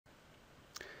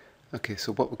Okay,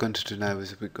 so what we're going to do now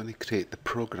is we're going to create the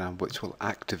program which will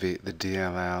activate the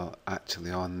DLL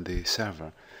actually on the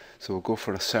server. So we'll go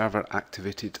for a server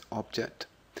activated object.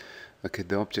 Okay,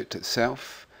 the object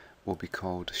itself will be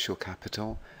called show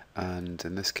capital, and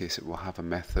in this case it will have a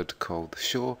method called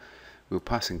show. We'll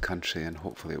pass in country and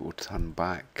hopefully it will turn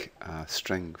back a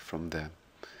string from there.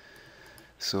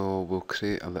 So we'll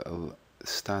create a little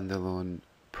standalone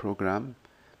program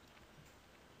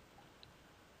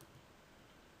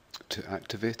to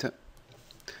activate it.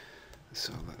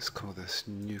 So let's call this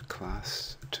new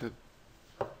class 2.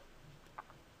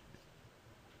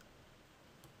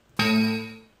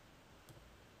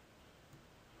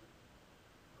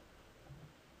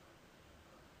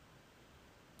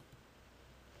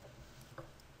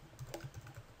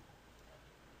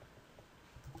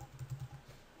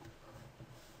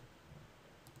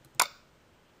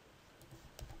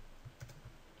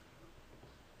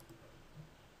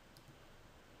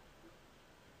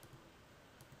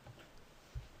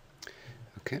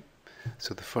 Okay,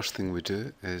 so the first thing we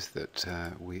do is that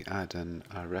we add in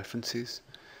our references.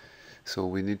 So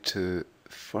we need to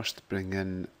first bring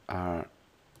in our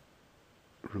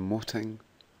remoting.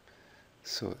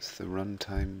 So it's the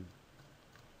runtime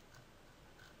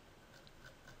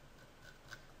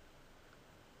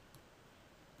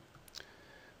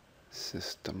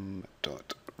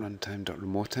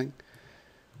system.runtime.remoting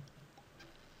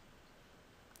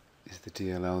is the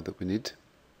DLL that we need.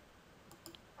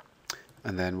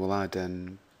 And then we'll add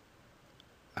in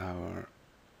our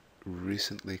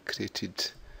recently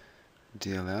created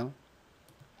DLL.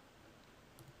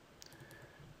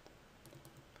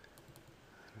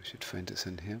 We should find it's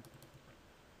in here.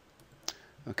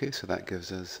 Okay, so that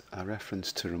gives us a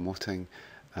reference to remoting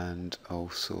and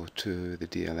also to the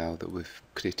DLL that we've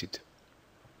created.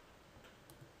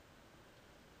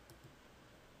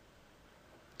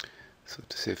 So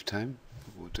to save time,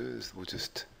 what we'll do is we'll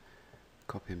just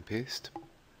copy and paste.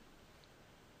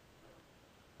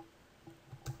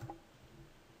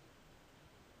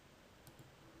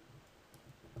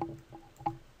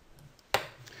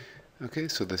 Okay,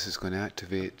 so this is going to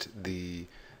activate the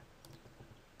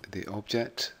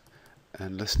object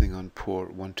and listening on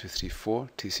port 1234,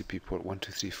 TCP port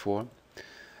 1234,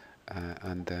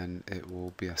 and then it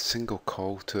will be a single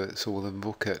call to it, so we'll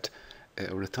invoke it, it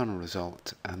will return a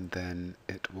result, and then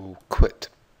it will quit.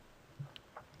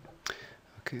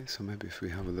 Okay, so maybe if we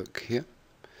have a look here,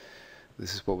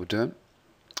 this is what we're doing.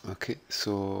 Okay,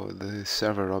 so the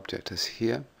server object is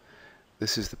here.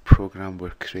 This is the program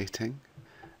we're creating.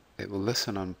 It will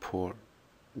listen on port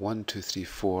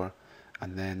 1234,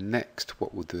 and then next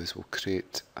what we'll do is we'll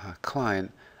create a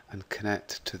client and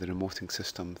connect to the remoting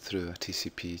system through a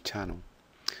TCP channel.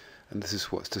 And this is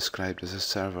what's described as a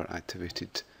server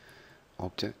activated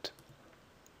object.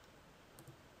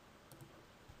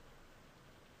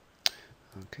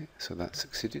 Okay, so that's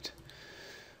succeeded.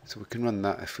 So we can run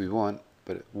that if we want,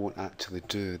 but it won't actually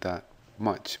do that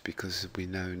much because we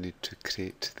now need to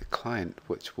create the client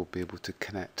which will be able to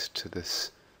connect to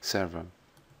this server.